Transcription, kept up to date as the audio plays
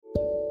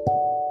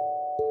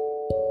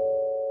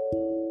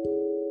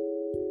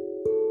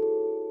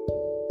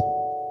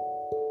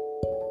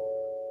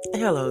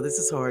Hello, this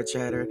is Hard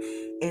Chatter,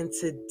 and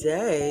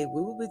today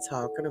we will be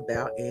talking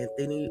about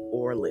Anthony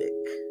Orlich.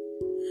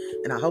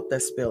 And I hope I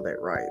spelled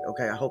that right,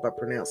 okay? I hope I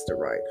pronounced it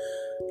right.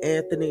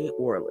 Anthony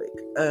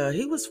Orlich.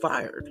 He was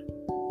fired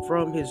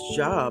from his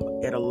job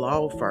at a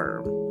law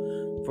firm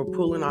for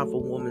pulling off a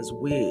woman's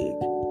wig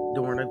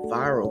during a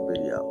viral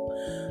video.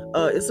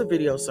 It's a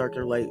video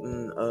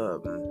circulating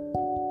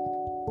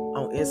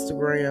on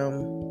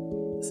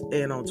Instagram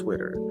and on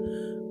Twitter.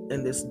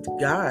 And this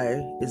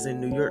guy is in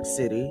New York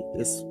City.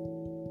 It's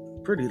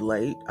pretty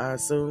late, I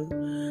assume.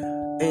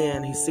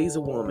 And he sees a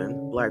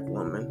black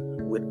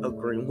woman, with a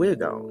green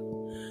wig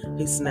on.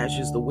 He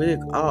snatches the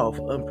wig off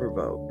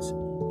unprovoked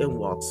and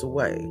walks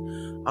away.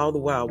 All the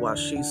while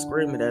she's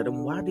screaming at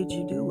him, "Why did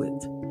you do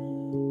it?"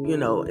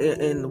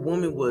 And the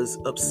woman was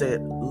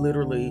upset,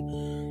 literally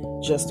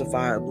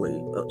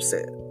justifiably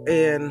upset.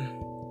 And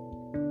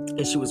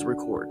she was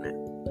recording it.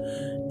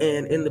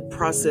 And in the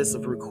process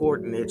of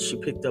recording it, she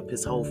picked up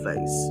his whole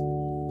face.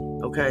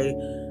 Okay?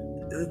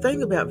 The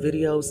thing about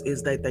videos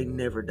is that they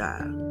never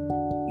die.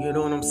 You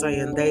know what I'm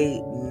saying?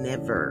 They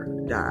never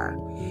die.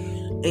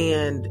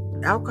 And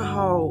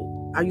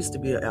alcohol, I used to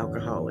be an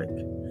alcoholic.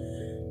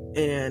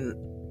 And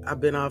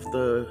I've been off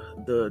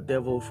the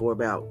devil for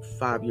about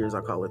 5 years. I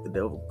call it the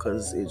devil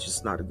because it's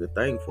just not a good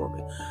thing for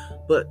me.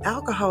 But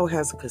alcohol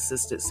has a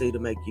consistency to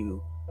make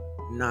you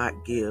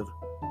not give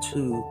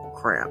two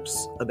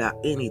craps about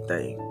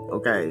anything,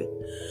 okay?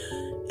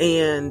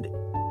 And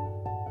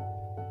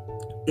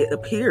it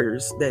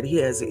appears that he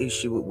has an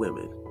issue with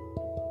women,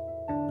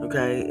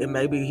 okay? And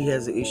maybe he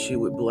has an issue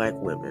with black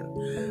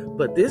women.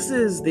 But this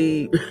is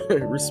the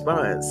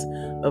response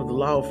of the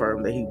law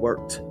firm that he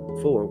worked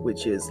for,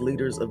 which is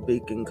Leaders of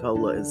Beacon,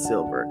 Cola, and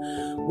Silver.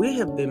 We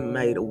have been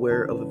made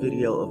aware of a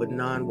video of a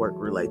non-work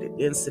related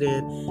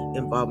incident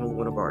involving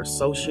one of our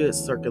associates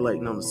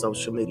circulating on the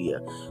social media.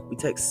 We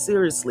take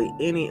seriously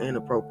any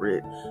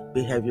inappropriate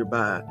behavior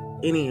by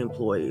any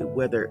employee,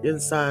 whether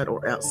inside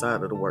or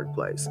outside of the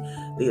workplace.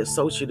 The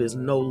associate is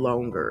no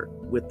longer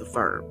with the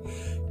firm.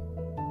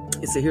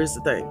 And so here's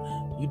the thing.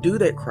 You do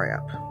that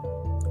crap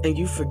and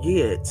you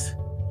forget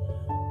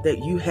that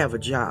you have a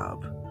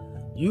job.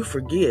 You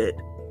forget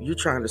you're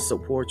trying to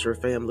support your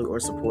family or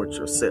support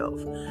yourself.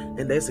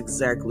 And that's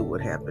exactly what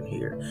happened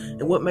here.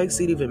 And what makes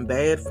it even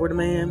bad for the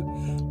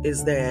man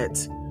is that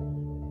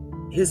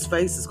his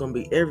face is going to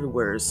be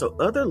everywhere. So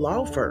other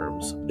law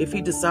firms, if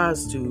he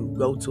decides to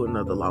go to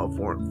another law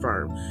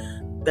firm,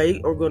 they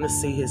are going to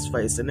see his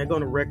face and they're going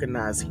to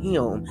recognize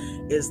him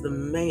as the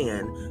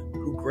man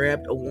who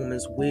grabbed a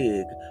woman's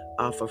wig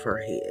off of her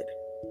head.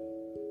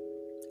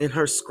 And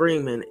her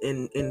screaming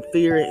in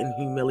fear and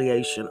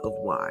humiliation of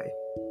why.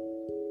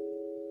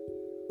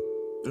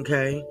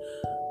 Okay?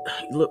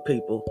 Look,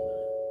 people,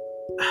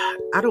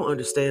 I don't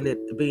understand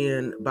it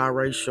being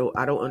biracial.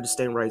 I don't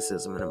understand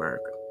racism in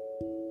America.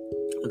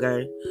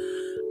 Okay?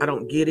 I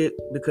don't get it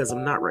because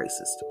I'm not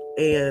racist.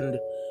 And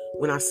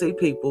when I see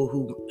people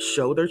who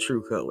show their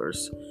true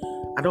colors,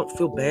 I don't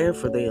feel bad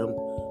for them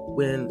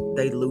when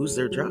they lose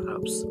their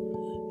jobs.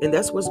 And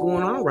that's what's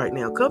going on right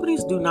now.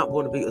 Companies do not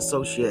want to be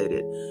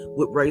associated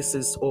with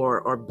racists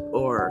or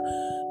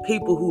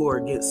people who are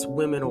against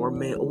women or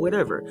men or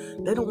whatever.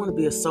 They don't want to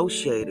be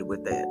associated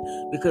with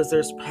that because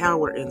there's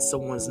power in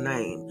someone's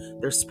name.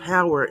 There's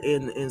power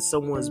in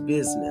someone's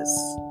business.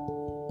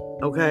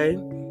 Okay?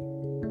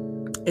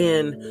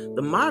 And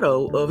the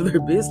motto of their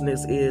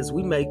business is,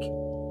 we make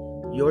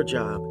your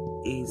job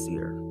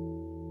easier.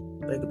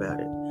 Think about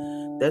it.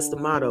 That's the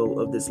motto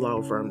of this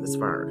law firm that's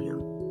firing him.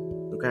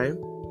 Okay?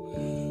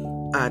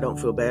 I don't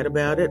feel bad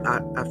about it.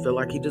 I feel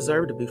like he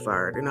deserved to be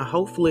fired. And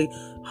hopefully,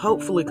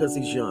 because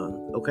he's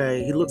young,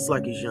 okay? He looks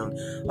like he's young.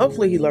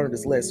 Hopefully he learned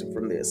his lesson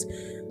from this.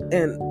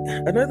 And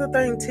another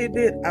thing,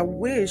 tidbit, I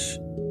wish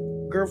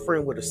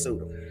girlfriend would have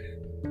sued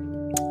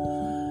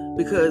him.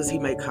 Because he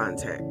made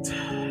contact.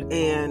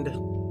 And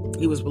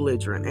he was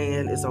belligerent.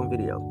 And it's on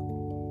video.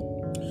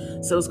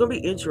 So it's going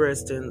to be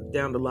interesting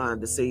down the line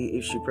to see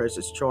if she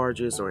presses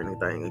charges or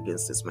anything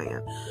against this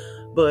man.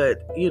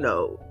 But,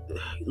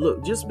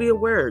 look, just be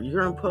aware.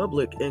 You're in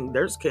public and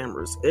there's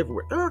cameras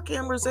everywhere. There are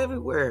cameras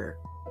everywhere.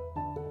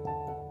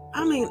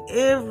 I mean,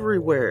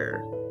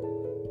 everywhere.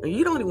 And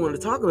you don't even want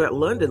to talk about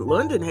London.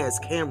 London has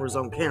cameras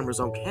on cameras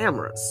on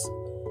cameras.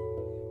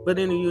 But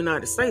in the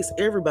United States,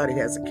 everybody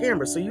has a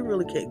camera, so you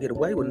really can't get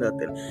away with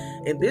nothing.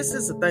 And this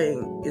is the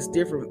thing. It's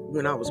different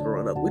when I was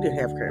growing up. We didn't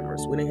have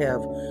cameras. We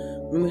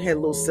had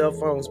little cell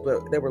phones,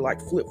 but they were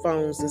like flip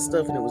phones and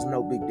stuff, and it was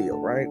no big deal,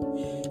 right?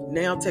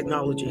 Now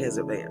technology has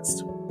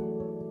advanced.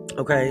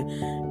 Okay?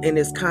 And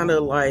it's kind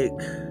of like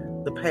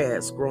the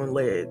past growing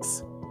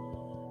legs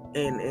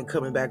and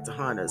coming back to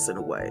haunt us in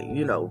a way.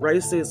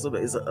 Racism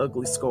is an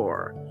ugly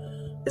scar,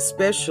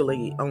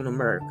 especially on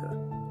America.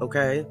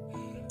 Okay?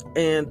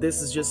 And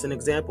this is just an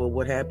example of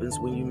what happens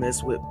when you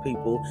mess with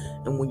people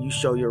and when you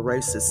show your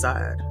racist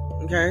side.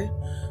 Okay?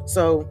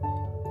 So,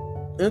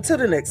 until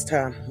the next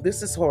time,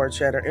 this is Hard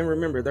Chatter. And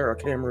remember, there are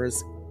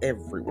cameras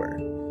everywhere.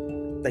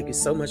 Thank you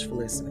so much for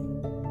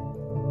listening.